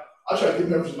tonight, I'll try to get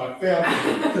members of my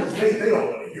family because they don't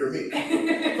want to hear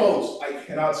me. Folks, I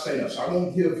cannot say enough, so I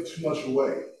won't give too much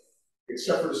away,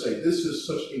 except for to say this is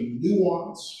such a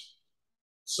nuanced,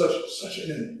 such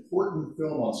an important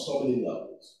film on so many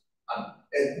levels.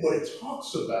 And what it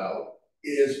talks about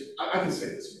is, I can say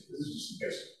this is just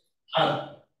basic.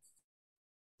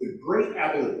 The great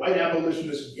white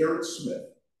abolitionist Garrett Smith,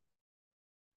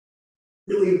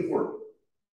 really important.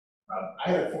 I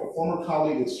had a former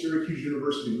colleague at Syracuse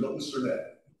University, Milton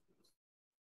Surnett.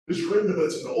 It's written, but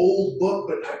it's an old book,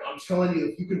 but I'm telling you,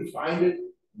 if you can find it,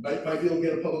 might be able to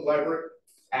get a public library.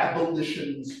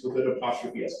 Abolitions with an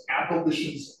apostrophe S.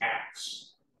 Abolitions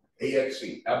Acts.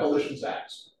 AXE. Abolitions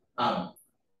Acts.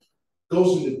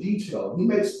 Goes into detail. He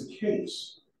makes the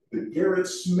case that Garrett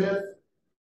Smith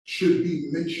should be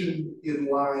mentioned in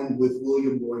line with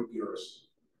William Lloyd Garrison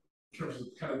in terms of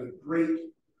kind of the great,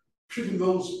 particularly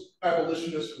those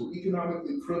abolitionists who were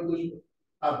economically privileged.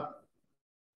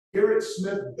 Garrett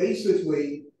Smith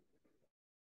basically,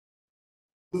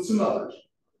 with some others,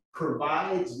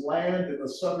 provides land in the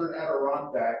southern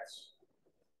Adirondacks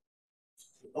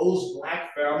for those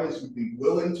Black families who'd be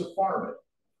willing to farm it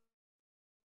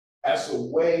as a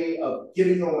way of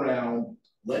getting around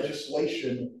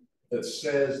legislation that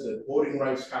says that voting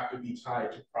rights have to be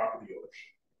tied to property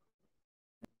ownership.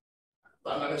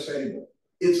 I'm not going to say anymore.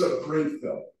 It's a great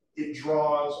film. It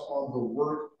draws on the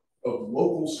work of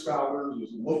local scholars,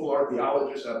 there's local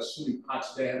archaeologists out of SUNY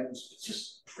Potsdam. It's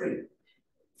just a great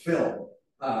film.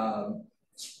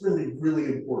 It's really, really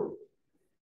important.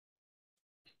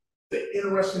 The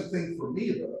interesting thing for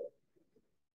me, though,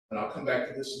 and I'll come back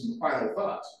to this in the final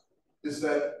thoughts, is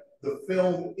that the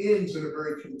film ends in a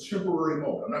very contemporary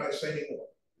moment. I'm not going to say anymore.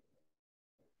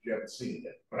 You haven't seen it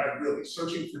yet, but I'm really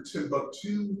searching for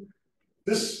Timbuktu.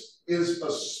 This is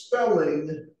a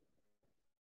spelling.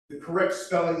 The correct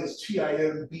spelling is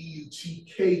Timbuktu,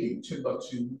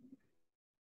 Timbuktu.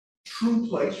 true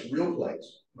place, real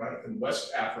place, right, in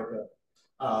West Africa,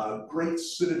 great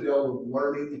citadel of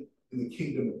learning in the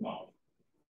kingdom of Mali,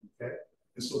 okay?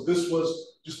 And so this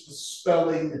was just the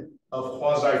spelling of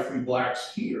quasi-free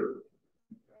blacks here.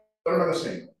 What am I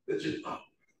saying? It's just,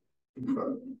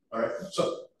 incredible. All right,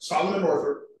 so Solomon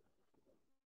Northrop,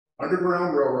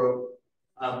 Underground Railroad.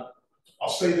 I'll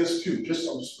say this too, I'm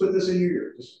just putting this in your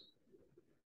ear.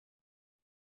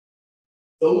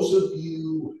 Those of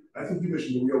you, I think you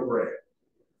mentioned the Rio Grande.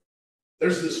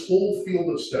 There's this whole field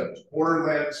of studies,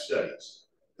 borderland studies,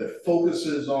 that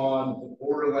focuses on the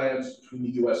borderlands between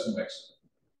the US and Mexico,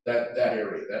 that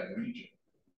area, that region.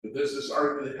 But there's this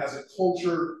argument that has a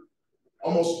culture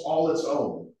almost all its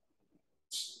own,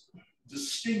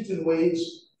 distinct in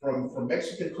ways from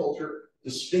Mexican culture,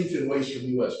 distinct in ways from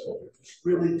US culture. It's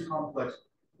really complex.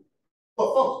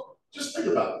 But folks, just think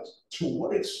about this. To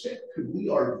what extent could we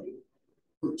argue,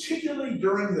 particularly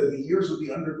during the years of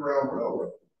the Underground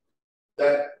Railroad,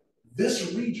 that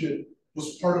this region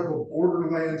was part of a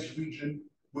borderlands region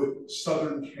with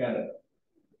southern Canada,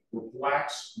 where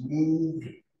blacks moved,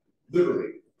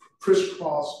 literally,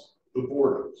 crisscrossed the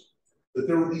borders, that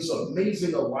there were these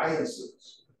amazing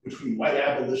alliances between white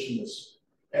abolitionists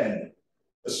and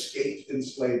escaped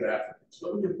enslaved Africans.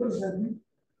 What does that mean?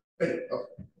 Hey,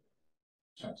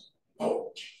 okay.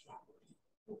 Oh,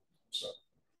 sorry.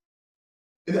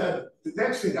 And the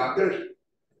next thing out there,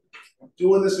 I'm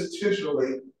doing this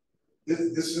intentionally.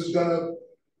 This is gonna,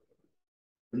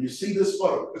 when you see this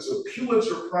photo, it's a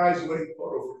Pulitzer Prize winning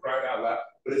photo for crying out loud,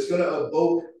 but it's gonna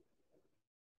evoke,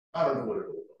 I don't know what it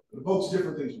will evoke. It evokes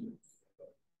different things.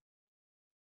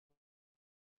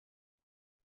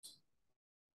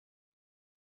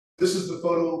 This is the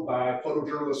photo by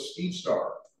photojournalist Steve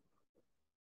Starr,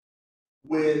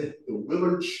 when the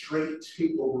Willard Strait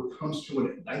takeover comes to an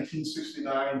end,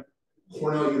 1969,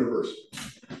 Cornell University.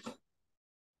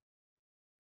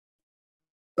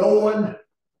 No one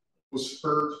was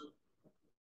hurt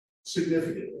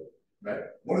significantly, right?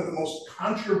 One of the most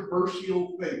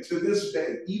controversial things to this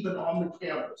day, even on the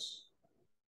campus,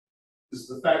 is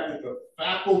the fact that the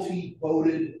faculty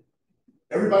voted,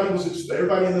 everybody in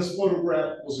this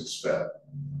photograph was expelled.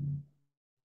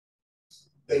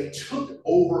 They took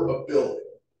over a building.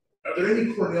 Are there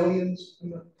any Cornellians?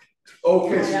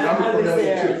 Okay, so I'm a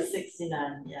Cornellian too.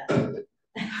 69, yeah.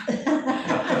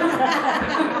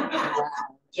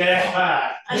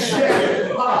 Jackpot.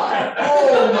 Jackpot.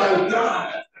 Oh my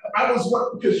God. I was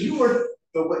what, because you were,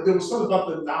 there was something about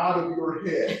the nod of your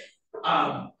head.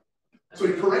 So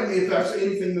you correct me if I say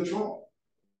anything that's wrong.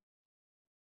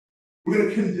 We're going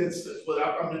to condense this, but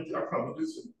I'll probably do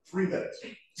this in 3 minutes.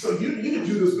 So you can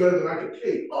do this better than I can.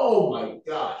 Hey, oh my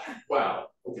gosh. Wow.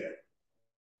 Okay.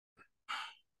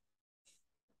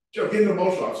 Joe, getting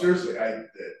emotional. Seriously,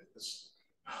 that's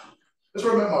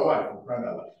where I met my wife. I'm crying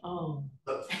out loud. Oh.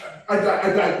 I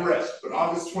digress, but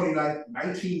August 29th,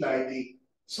 1990,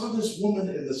 saw this woman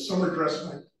in the summer dress.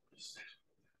 I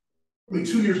mean,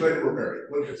 2 years later, we're married.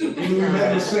 We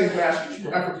met in the same master's,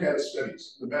 Africana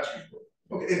Studies, the master's program.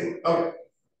 Okay, anyway, okay.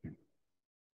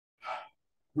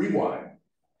 Rewind.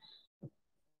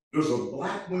 There's a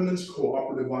Black women's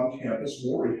cooperative on campus,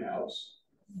 Worry House,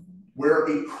 where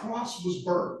a cross was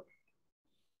burned.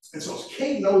 And so, as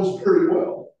Kate knows very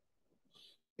well,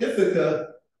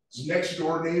 Ithaca's next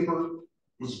door neighbor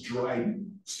was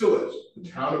Dryden, still is, the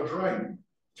town of Dryden.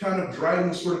 The town of Dryden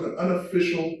was sort of an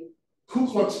unofficial Ku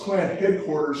Klux Klan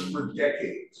headquarters for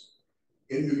decades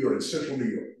in New York, in central New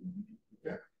York.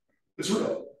 Okay? It's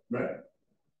real, right?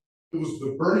 It was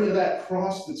the burning of that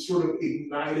cross that sort of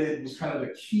ignited, was kind of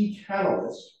the key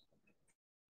catalyst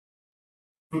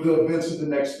for the events of the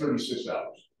next 36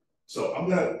 hours. So I'm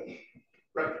gonna,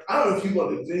 right, I don't know if you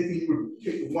want, there's anything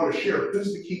you would want to share, but this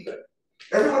is the key thing.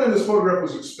 Everyone in this photograph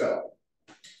was expelled.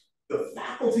 The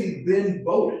faculty then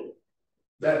voted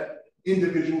that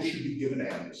individuals should be given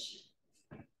amnesty.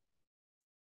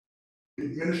 The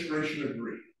administration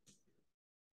agreed.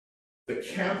 The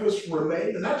campus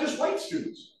remained, and not just white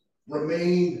students,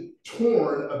 remained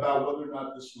torn about whether or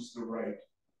not this was the right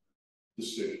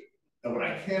decision. And what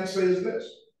I can say is this: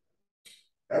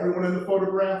 everyone in the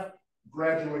photograph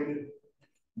graduated,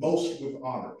 most with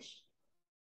honors.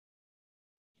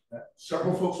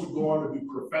 Several folks would go on to be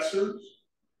professors.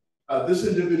 This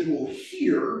individual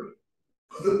here,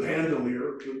 the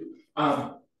bandolier,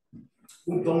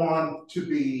 would go on to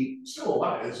be still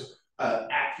alive as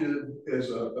active as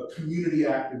a community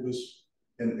activist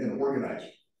and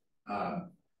organizer.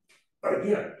 But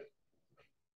again,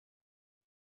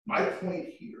 my point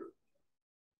here,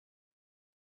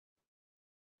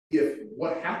 if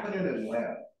what happened in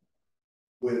Atlanta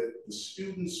with the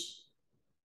students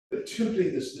that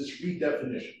attempting this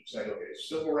redefinition, saying, okay,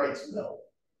 civil rights, no.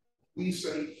 We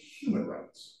say human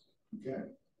rights, okay?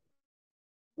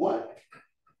 What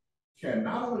can,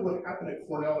 not only what happened at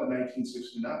Cornell in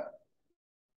 1969,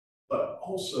 but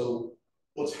also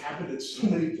what's happened at so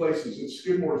many places. And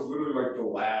Skidmore is literally like the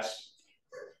last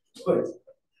place.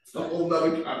 It's a whole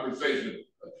nother conversation.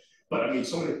 But I mean,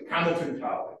 so many, Hamilton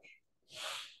College,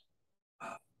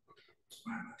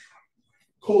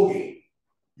 Colgate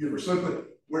University,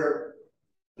 where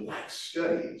Black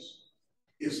studies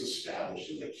is established.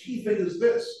 And the key thing is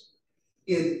this: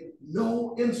 in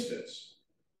no instance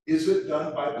is it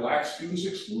done by Black students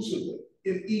exclusively.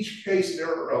 In each case,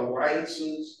 there are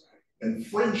alliances and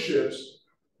friendships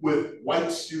with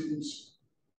white students,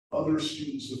 other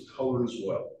students of color as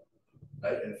well,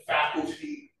 right? And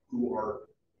faculty who are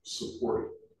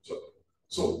supporting.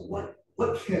 So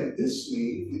what can this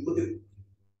mean if we look at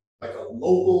like a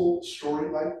local story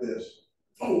like this?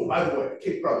 Oh, by the way,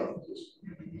 Kate probably knows this.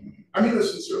 I mean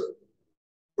this sincerely.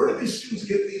 Where do these students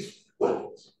get these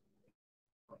weapons?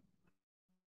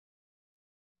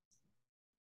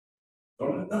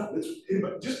 No, it's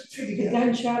anybody. Just take it.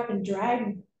 Gun shop and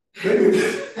dragon. Maybe. You would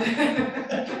think.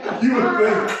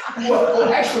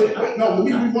 Well, actually, wait, no, let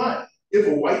me rewind. If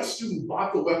a white student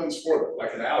bought the weapons for them,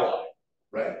 like an ally,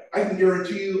 right? I can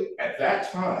guarantee you at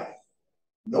that time,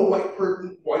 no white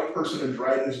person in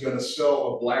Dryden is going to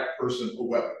sell a Black person a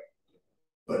weapon.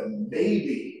 But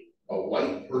maybe a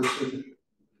white person,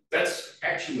 that's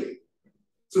actually,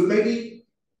 so maybe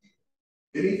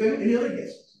anything, any other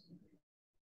guesses?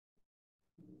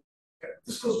 Okay.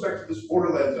 This goes back to this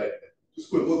Borderlands idea. Just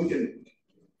quick, we can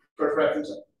start wrapping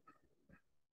things up.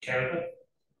 Canada?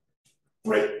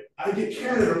 Great. I get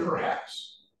Canada,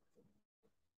 perhaps.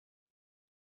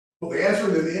 But the answer,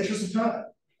 in the interest of time,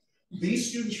 these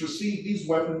students received these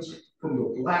weapons from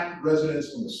the Black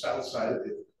residents on the south side of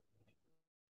Italy.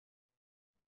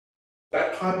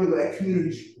 That community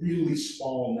is really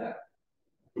small now.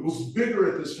 It was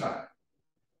bigger at this time.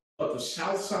 But the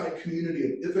south side community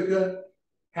of Ithaca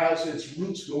has its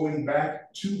roots going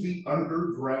back to the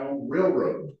Underground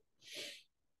Railroad.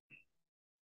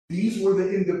 These were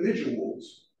the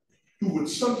individuals who would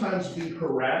sometimes be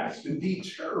harassed, indeed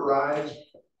terrorized,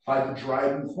 by the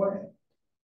Dryden clan,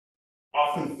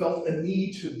 often felt a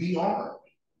need to be armed.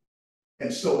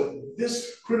 And so at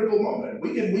this critical moment,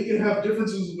 we can have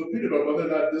differences of opinion about whether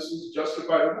or not this is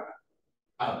justified or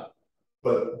not.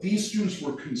 But these students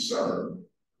were concerned,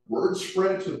 word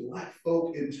spread to Black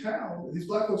folk in town, and these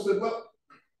Black folks said, well,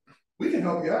 we can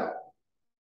help you out.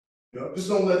 You know, just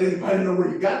don't let anybody know where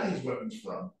you got these weapons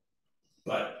from,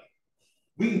 but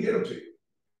we can get them to you.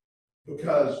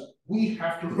 Because we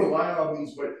have to rely on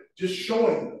these, but just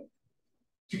showing them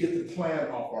to get the Klan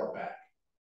off our back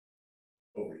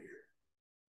over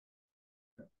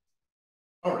here.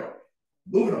 All right,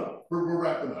 moving on. We're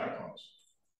wrapping up, I promise.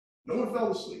 No one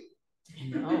fell asleep.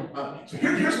 No. So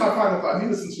here's my final thought. I mean,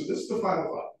 listen, so this is the final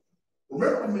thought.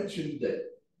 Remember I mentioned that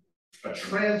a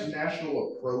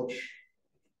transnational approach,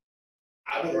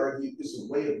 I would argue, is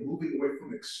a way of moving away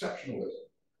from exceptionalism.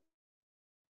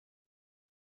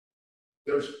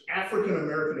 There's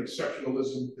African-American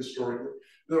exceptionalism historically.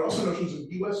 There are also notions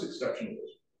of US exceptionalism.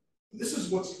 This is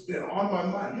what's been on my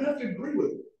mind. You don't have to agree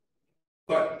with me.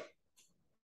 But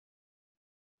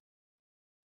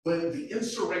when the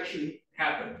insurrection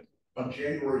happened on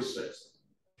January 6th,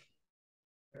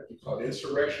 we call it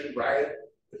insurrection, riot,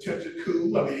 attempted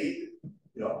coup. I mean,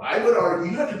 you know, I would argue,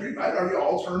 you don't have to agree, I'd argue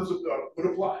all terms would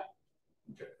apply.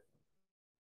 Okay.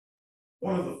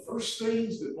 One of the first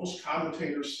things that most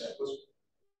commentators said was,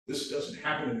 this doesn't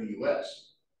happen in the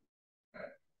US. Right?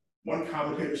 One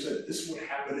commentator said this would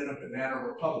happen in a banana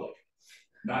republic,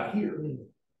 not here.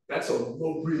 That's a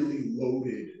really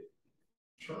loaded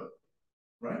term,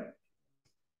 right?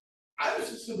 I was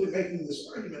just simply making this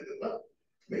argument that, well,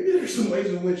 maybe there's some ways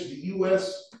in which the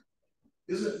US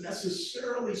isn't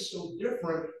necessarily so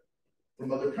different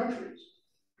from other countries.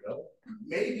 You know?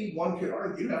 Maybe one could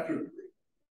argue, you don't have to agree,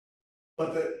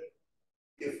 but that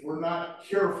if we're not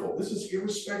careful, this is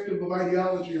irrespective of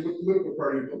ideology or what political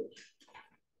party you vote.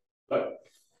 But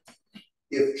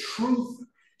if truth,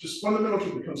 just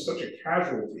fundamentally becomes such a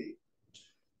casualty,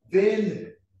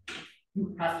 then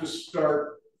you have to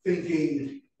start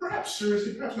thinking, perhaps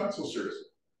seriously, perhaps not so seriously,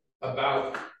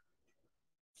 about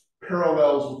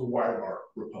parallels with the Weimar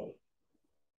Republic,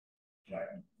 right,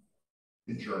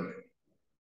 in Germany.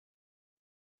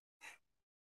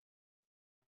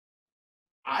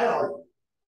 I argue,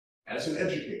 as an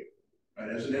educator,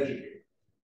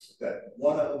 that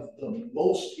one of the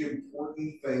most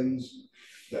important things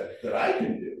that I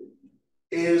can do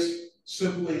is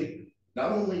simply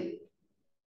not only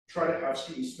try to have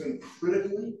students think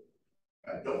critically,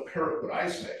 don't parrot what I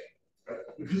say, right?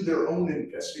 Do their own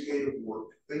investigative work,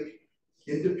 think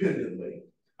independently,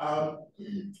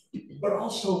 but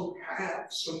also have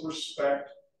some respect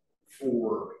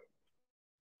for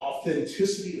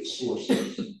authenticity of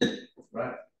sources,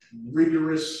 right?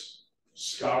 Rigorous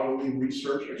scholarly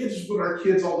research. I get this with our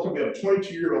kids all the time. We have a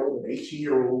 22-year-old, an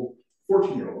 18-year-old,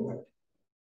 14-year-old.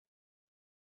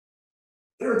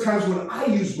 There are times when I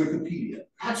use Wikipedia.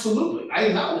 Absolutely, I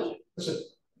acknowledge it. I said,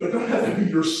 but don't have to be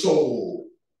your sole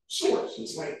source.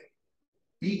 It's like,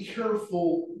 be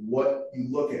careful what you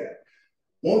look at.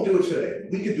 Won't do it today.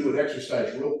 We could do an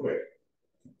exercise real quick.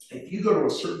 If you go to a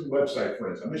certain website, for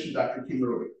instance, I mentioned Dr. King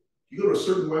earlier. If you go to a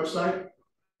certain website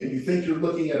and you think you're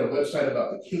looking at a website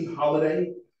about the King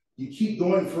holiday, you keep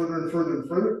going further and further and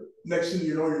further. Next thing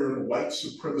you know, you're in a white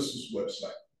supremacist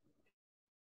website.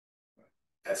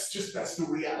 That's the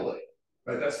reality,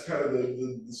 right? That's kind of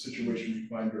the situation we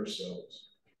find ourselves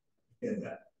in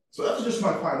that. So that was just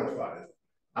my final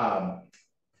thought.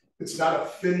 It's not a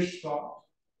finished thought,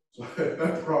 so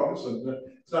I promise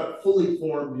it's not fully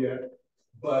formed yet,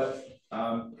 but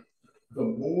the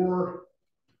more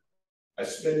I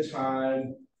spend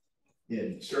time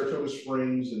in Saratoga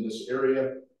Springs, in this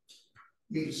area,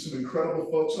 meet some incredible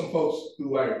folks, some folks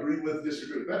who I agree with,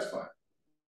 disagree with, that's fine.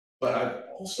 But I've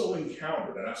also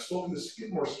encountered, and I've spoken to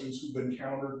Skidmore students who've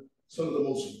encountered some of the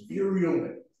most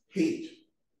virulent hate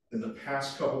in the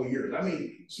past couple of years. I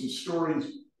mean, some stories,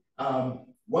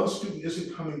 one student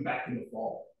isn't coming back in the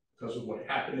fall because of what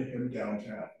happened to him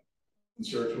downtown in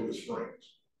Saratoga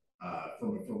Springs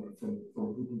from a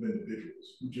group of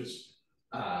individuals who just,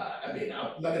 I mean,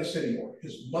 I'm not gonna say anymore.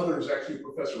 His mother is actually a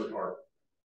professor at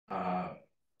Harvard,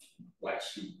 Black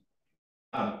student.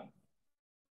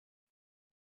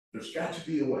 There's got to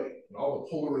be a way, and all the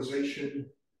polarization,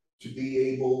 to be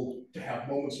able to have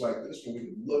moments like this where we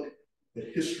can look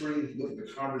at history, look at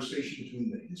the conversation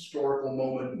between the historical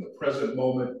moment and the present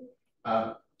moment,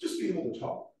 just be able to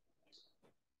talk.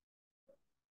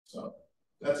 So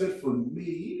that's it for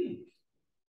me.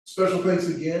 Special thanks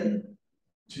again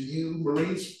to you,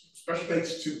 Marines. Special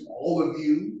thanks to all of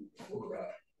you for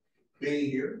being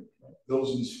here,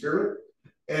 those in spirit.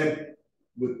 And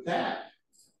with that,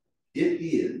 it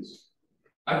is,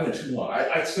 I went too long.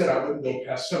 I said I wouldn't go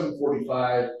past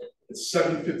 7:45. It's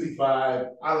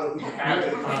 7:55. I don't know if we can have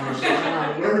that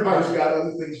conversation. Everybody's got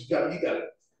other things. You got to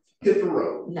hit the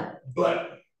road. No.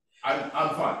 But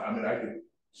I'm fine. I mean, I could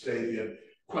say if you have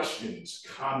questions,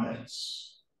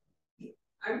 comments.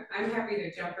 I'm happy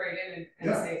to jump right in and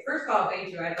Yeah. say, first of all,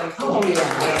 thank you. I'd like to. Oh,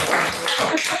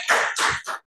 yeah.